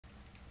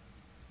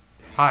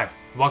Hi,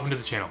 welcome to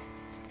the channel.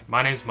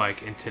 My name's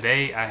Mike, and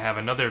today I have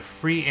another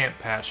free amp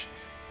patch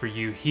for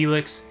you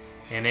Helix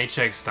and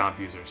HX Stomp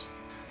users.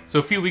 So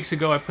a few weeks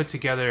ago I put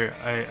together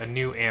a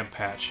new amp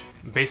patch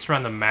based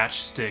around the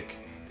Matchless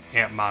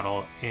amp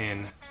model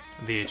in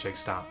the HX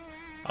Stomp.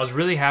 I was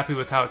really happy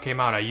with how it came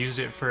out. I used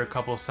it for a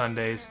couple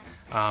Sundays.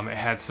 It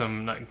had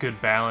some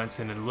good balance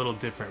and a little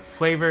different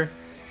flavor,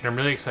 and I'm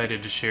really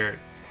excited to share it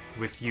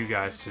with you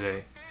guys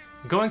today.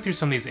 Going through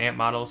some of these amp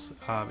models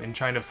and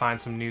trying to find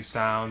some new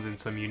sounds and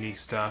some unique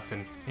stuff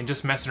and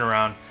just messing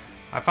around,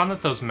 I found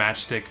that those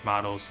matchstick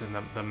models and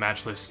the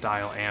Matchless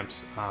style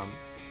amps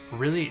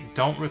really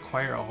don't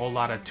require a whole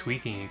lot of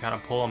tweaking. You kind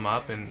of pull them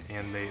up and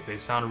they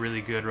sound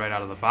really good right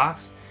out of the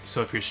box.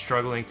 So if you're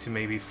struggling to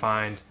maybe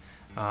find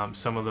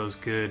some of those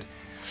good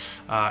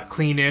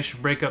cleanish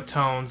breakup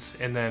tones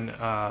and then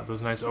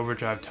those nice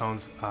overdrive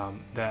tones,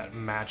 that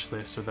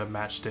Matchless or the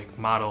matchstick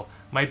model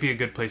might be a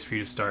good place for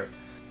you to start.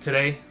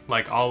 Today,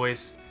 like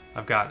always,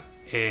 I've got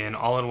an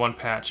all-in-one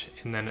patch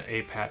and then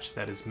a patch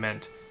that is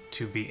meant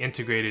to be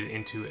integrated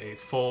into a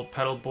full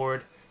pedal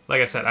board.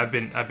 Like I said, I've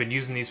been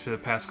using these for the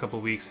past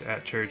couple weeks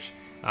at church.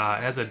 It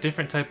has a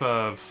different type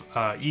of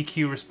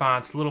EQ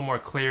response, a little more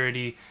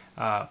clarity,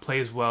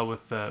 plays well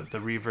with the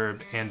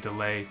reverb and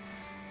delay.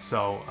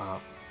 So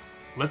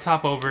let's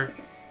hop over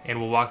and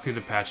we'll walk through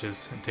the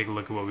patches and take a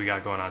look at what we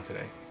got going on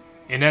today.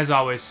 And as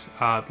always,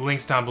 the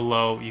links down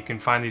below. You can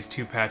find these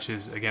two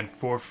patches, again,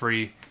 for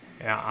free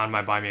on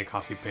my Buy Me a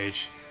Coffee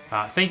page.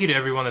 Thank you to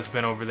everyone that's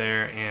been over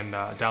there and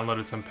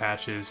downloaded some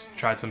patches,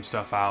 tried some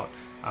stuff out.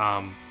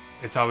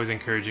 It's always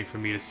encouraging for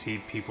me to see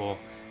people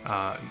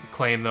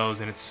claim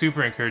those, and it's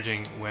super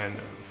encouraging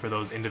for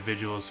those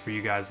individuals, for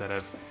you guys that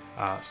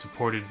have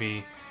supported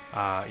me,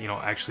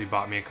 actually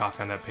bought me a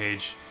coffee on that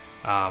page.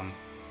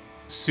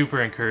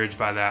 Super encouraged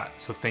by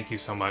that, so thank you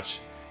so much.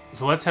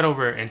 So let's head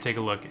over and take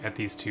a look at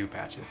these two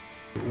patches.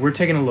 We're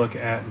taking a look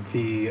at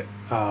the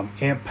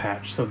amp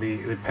patch, so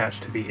the patch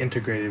to be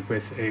integrated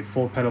with a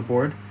full pedal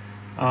board.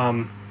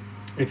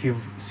 If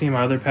you've seen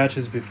my other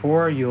patches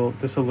before,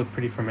 this will look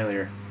pretty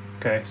familiar.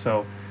 Okay,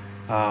 so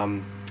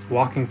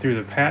walking through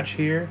the patch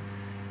here,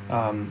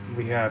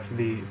 we have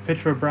the pitch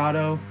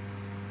vibrato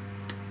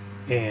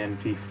and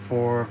the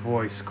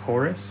 4-voice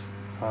chorus.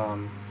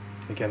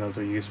 Again, those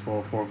are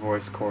useful.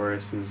 4-voice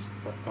chorus is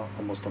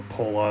almost a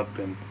pull-up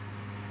and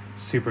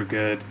super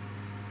good.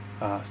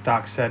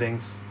 Stock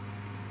settings.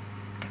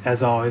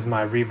 As always,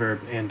 my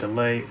reverb and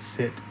delay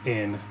sit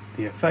in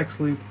the effects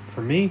loop for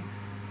me.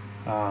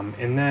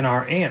 And then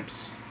our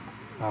amps.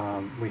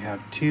 We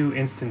have two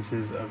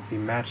instances of the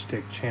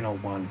Matchstick Channel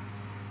 1.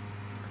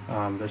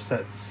 They're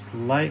set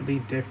slightly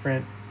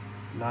different,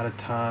 not a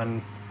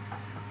ton,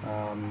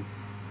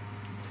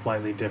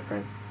 slightly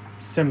different.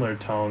 Similar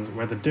tones.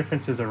 Where the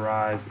differences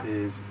arise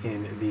is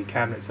in the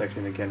cabinet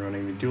section, again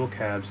running the dual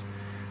cabs.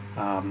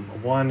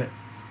 One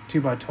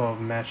 2x12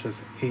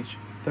 Matchless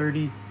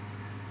H30.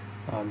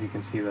 You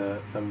can see the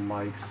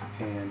mics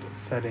and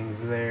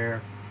settings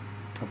there.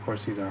 Of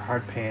course, these are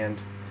hard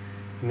panned.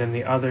 And then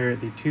the other,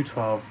 the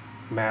 212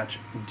 Match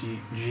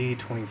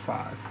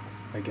G25.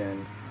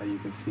 Again, you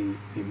can see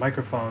the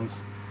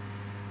microphones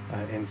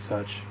and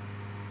such,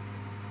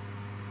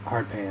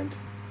 hard panned.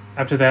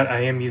 After that,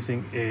 I am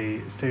using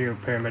a stereo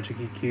parametric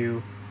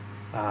EQ.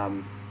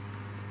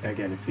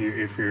 Again, if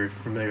you're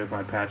familiar with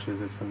my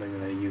patches, it's something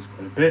that I use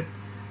quite a bit.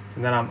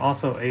 And then I'm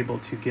also able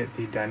to get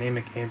the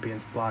dynamic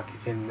ambience block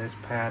in this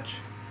patch.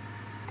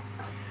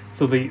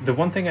 So the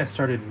one thing I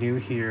started new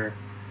here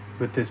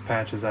with this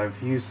patch is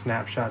I've used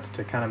snapshots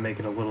to kind of make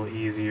it a little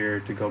easier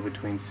to go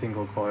between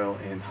single coil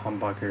and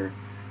humbucker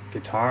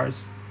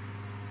guitars.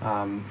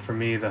 For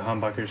me, the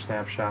humbucker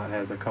snapshot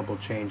has a couple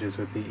changes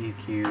with the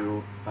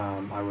EQ.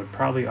 I would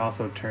probably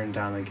also turn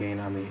down the gain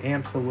on the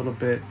amps a little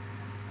bit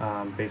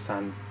based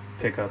on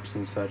pickups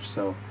and such.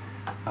 So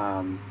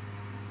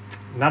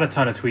not a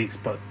ton of tweaks,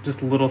 but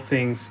just little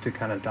things to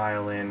kind of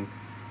dial in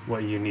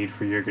what you need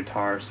for your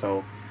guitar.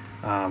 So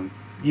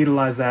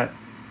utilize that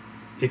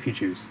if you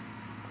choose.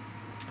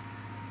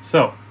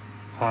 So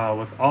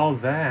with all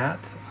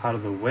that out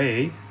of the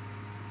way,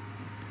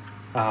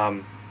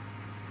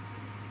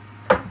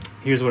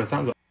 here's what it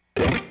sounds like.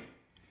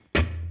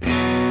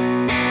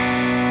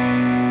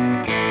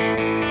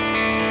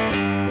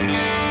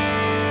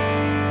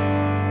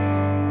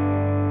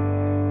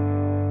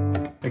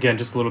 Again,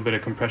 just a little bit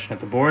of compression at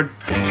the board.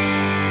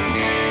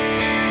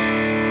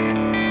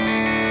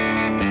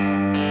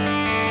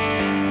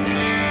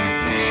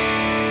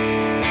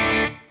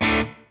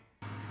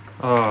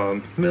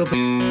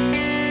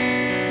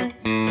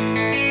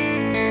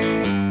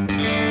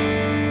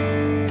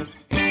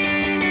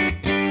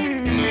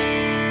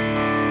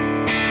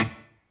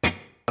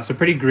 So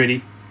pretty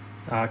gritty,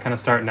 kind of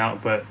starting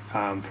out, but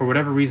for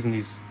whatever reason,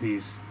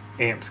 these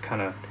amps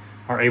kind of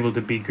are able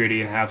to be gritty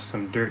and have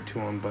some dirt to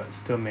them, but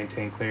still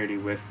maintain clarity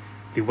with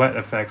the wet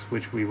effects,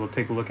 which we will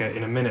take a look at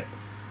in a minute.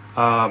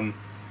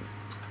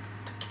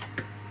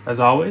 As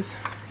always,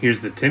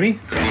 here's the Timmy.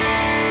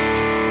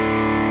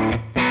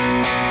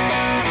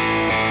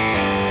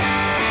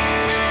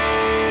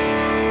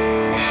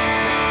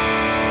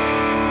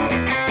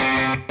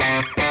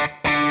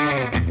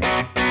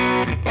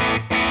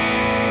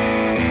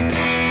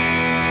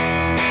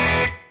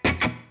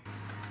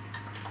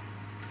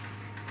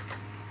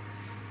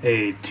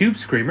 a tube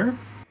screamer.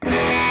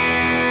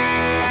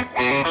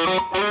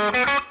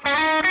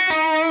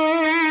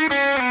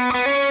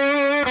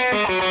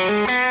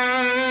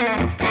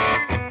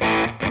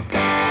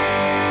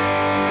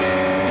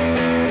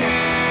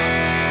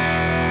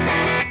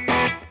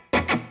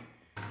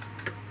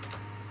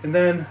 And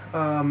then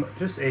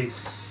just a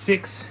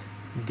 6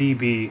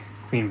 dB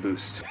clean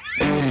boost.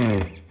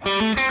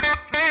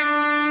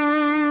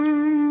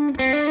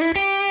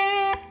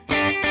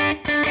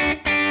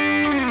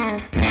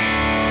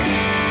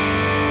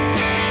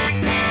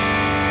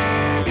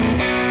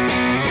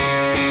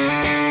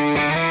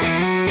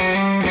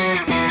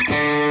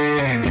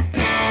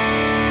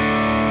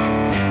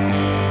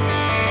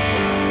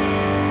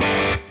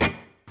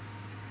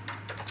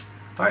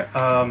 All right,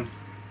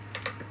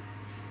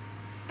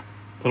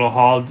 little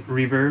hall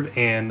reverb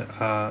and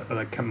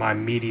like my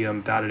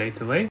medium dotted 8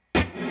 delay.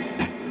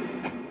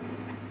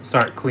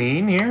 Start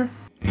clean here.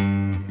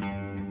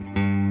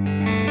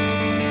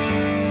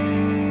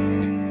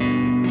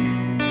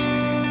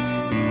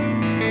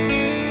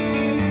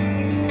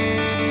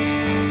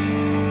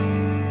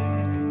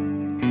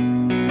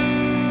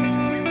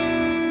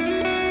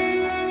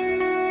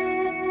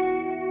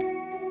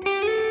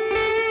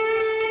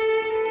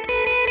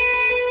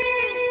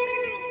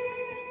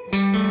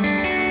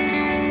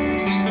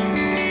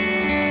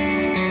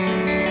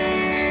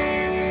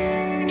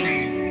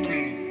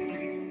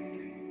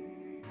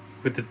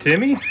 With the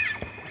Timmy.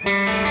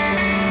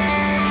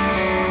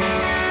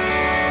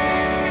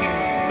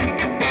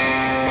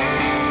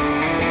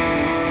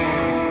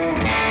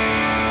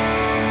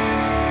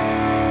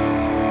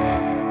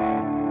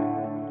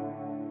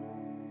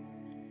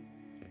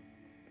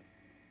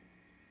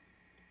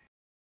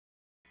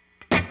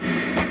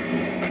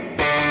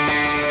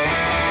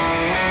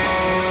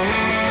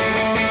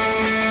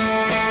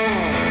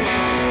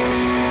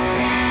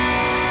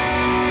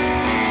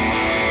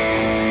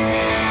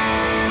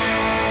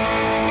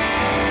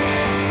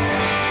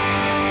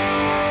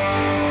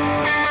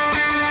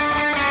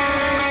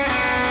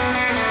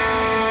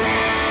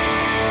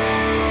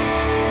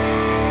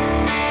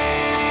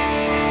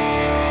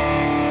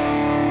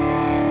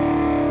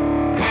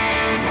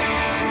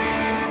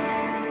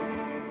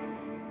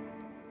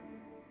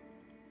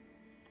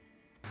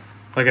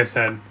 Like I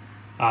said,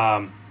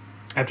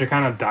 after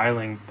kind of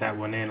dialing that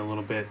one in a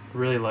little bit,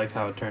 really liked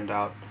how it turned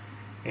out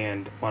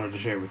and wanted to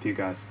share it with you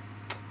guys.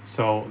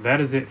 So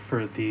that is it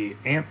for the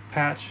amp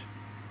patch.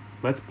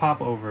 Let's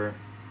pop over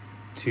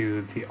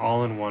to the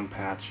all-in-one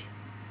patch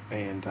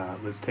and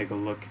let's take a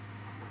look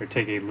or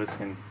take a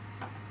listen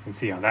and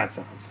see how that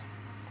sounds.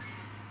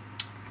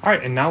 All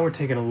right, and now we're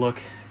taking a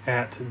look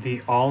at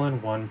the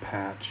all-in-one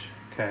patch.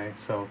 Okay,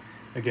 so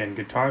again,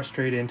 guitar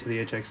straight into the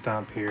HX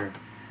Stomp here.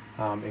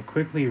 And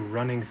quickly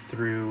running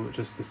through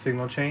just the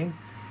signal chain.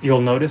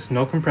 You'll notice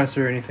no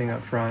compressor or anything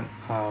up front,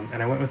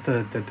 and I went with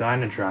the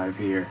Dynadrive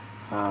here,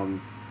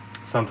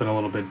 something a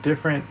little bit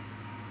different.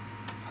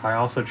 I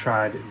also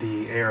tried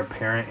the Air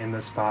Apparent in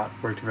this spot,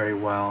 worked very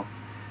well.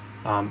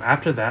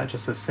 After that,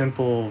 just a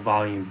simple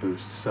volume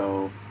boost.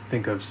 So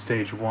think of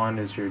stage 1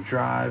 is your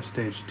drive,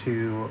 stage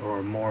 2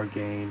 or more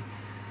gain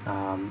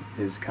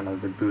is kind of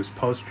the boost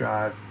post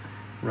drive,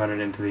 run it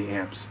into the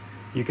amps.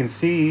 You can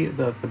see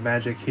the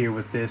magic here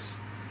with this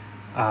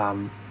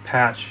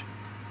patch.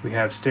 We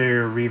have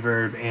stereo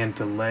reverb and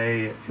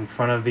delay in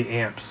front of the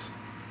amps.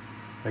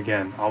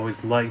 Again,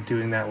 always like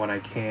doing that when I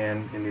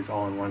can in these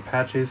all-in-one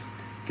patches.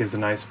 Gives a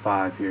nice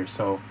vibe here.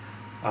 So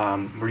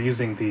we're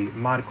using the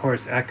Mod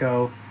Chorus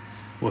Echo.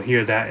 We'll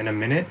hear that in a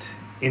minute.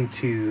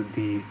 Into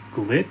the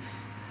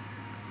Glitz.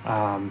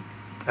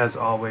 As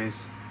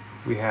always,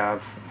 we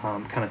have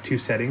kind of 2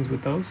 settings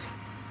with those.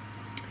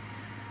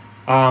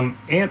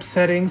 Amp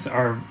settings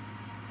are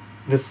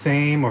the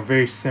same or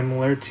very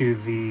similar to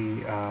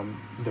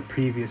the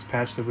previous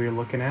patch that we were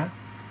looking at.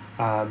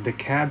 The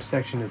cab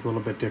section is a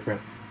little bit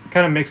different.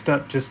 Kind of mixed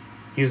up, just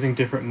using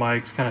different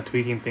mics, kind of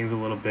tweaking things a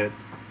little bit.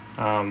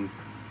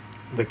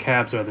 The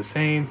cabs are the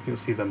same. You'll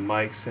see the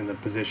mics and the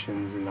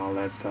positions and all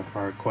that stuff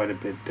are quite a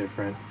bit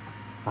different.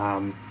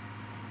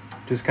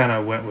 Just kind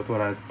of went with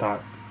what I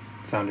thought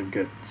sounded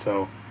good.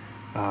 So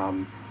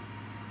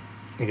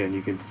again,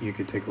 you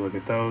could take a look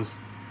at those.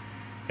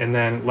 And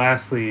then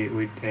lastly,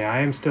 I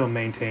am still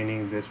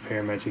maintaining this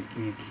Parametric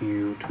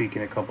EQ,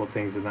 tweaking a couple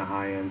things in the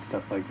high end,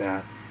 stuff like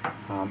that,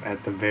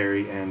 at the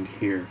very end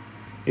here.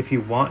 If you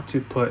want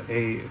to put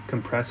a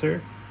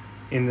compressor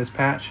in this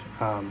patch,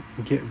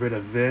 get rid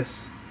of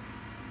this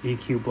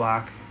EQ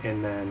block,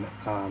 and then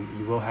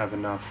you will have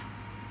enough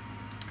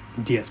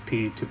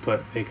DSP to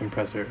put a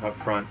compressor up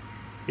front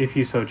if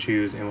you so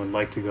choose and would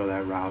like to go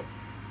that route.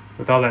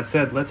 With all that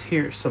said, let's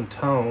hear some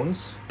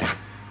tones.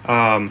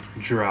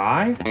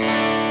 Dry.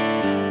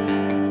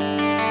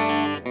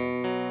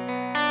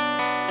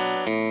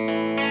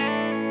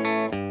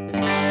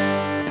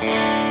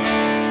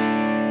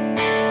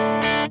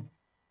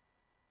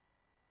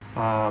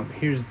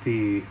 Here's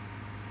the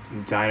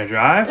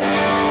Dynadrive.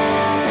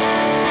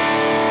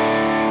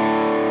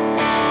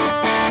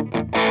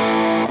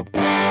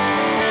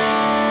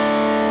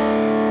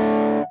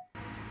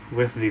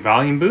 with the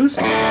volume boost.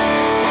 Turn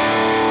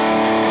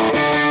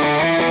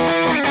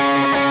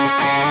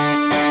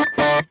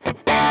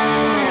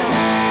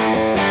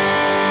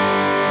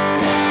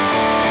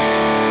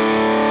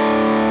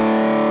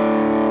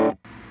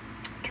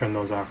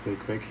those off really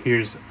quick.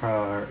 Here's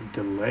our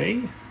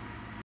delay.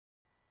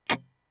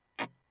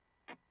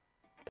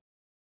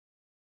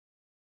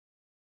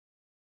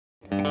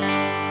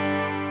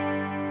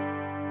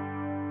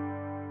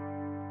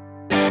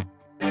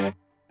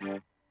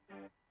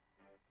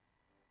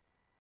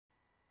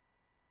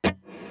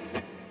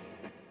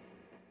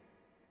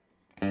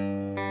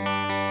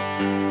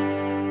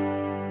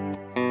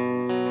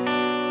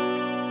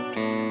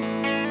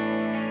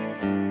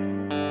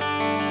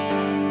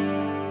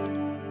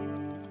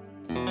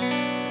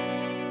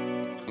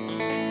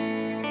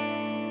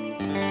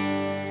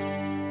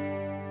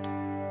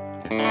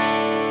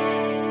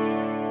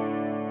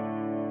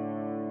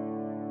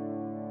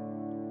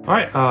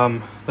 Alright,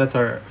 that's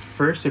our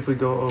first. If we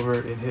go over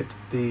and hit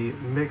the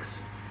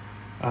mix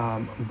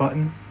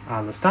button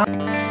on the Stomp.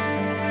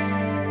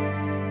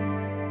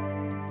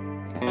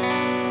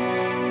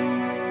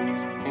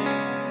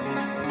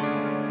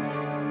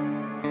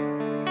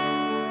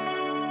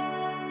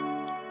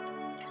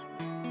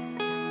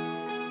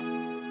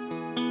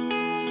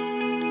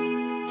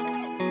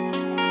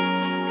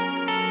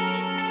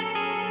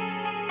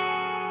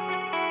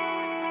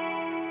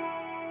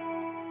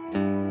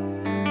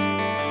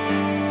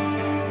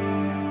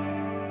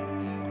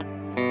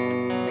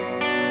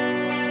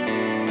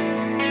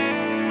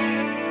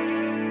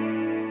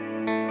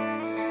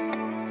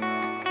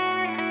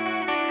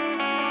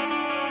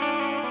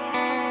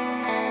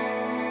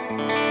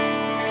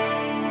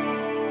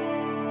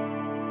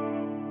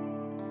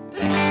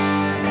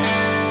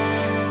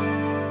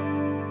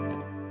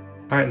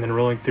 Alright, and then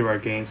rolling through our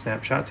gain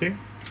snapshots here.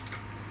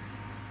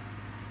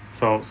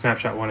 So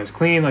snapshot 1 is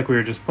clean, like we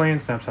were just playing.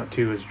 Snapshot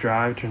 2 is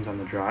drive, turns on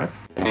the drive.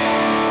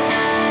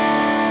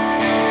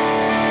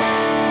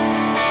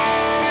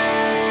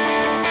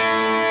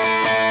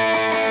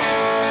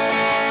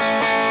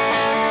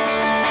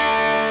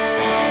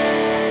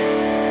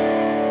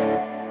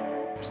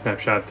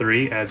 Snapshot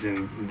 3 adds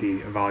in the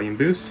volume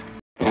boost.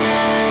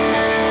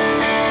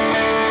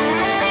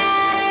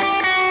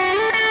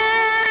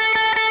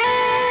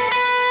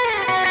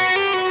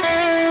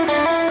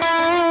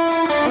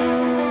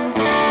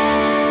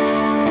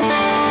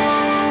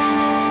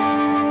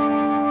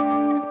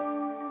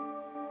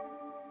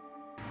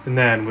 And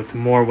then with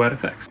more wet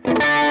effects.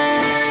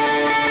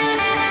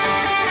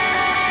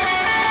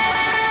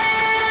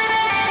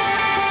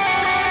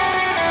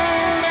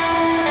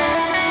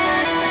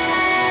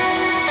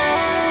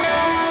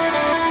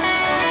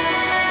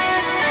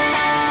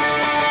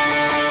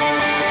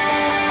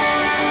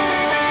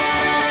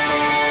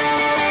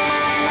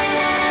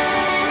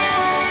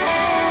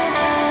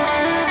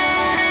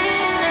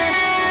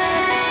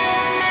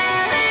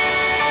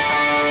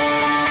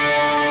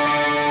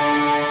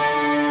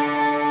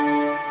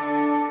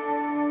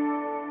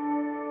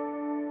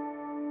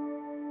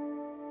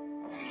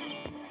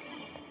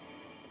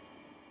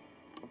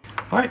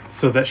 Alright,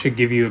 so that should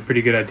give you a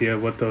pretty good idea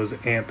of what those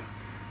amp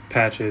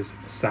patches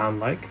sound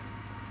like.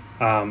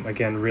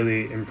 Again,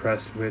 really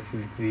impressed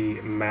with the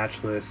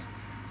Matchless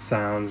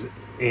sounds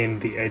in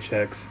the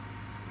HX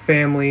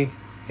family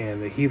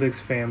and the Helix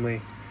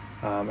family,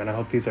 and I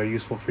hope these are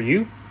useful for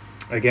you.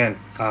 Again,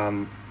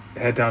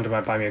 head down to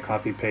my Buy Me a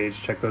Coffee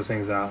page, check those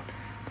things out.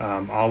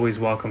 Always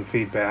welcome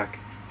feedback.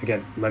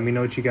 Again, let me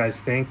know what you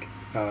guys think.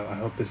 I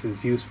hope this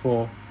is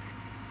useful.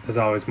 As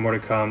always, more to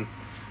come.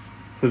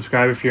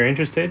 Subscribe if you're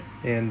interested,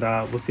 and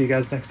we'll see you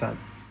guys next time.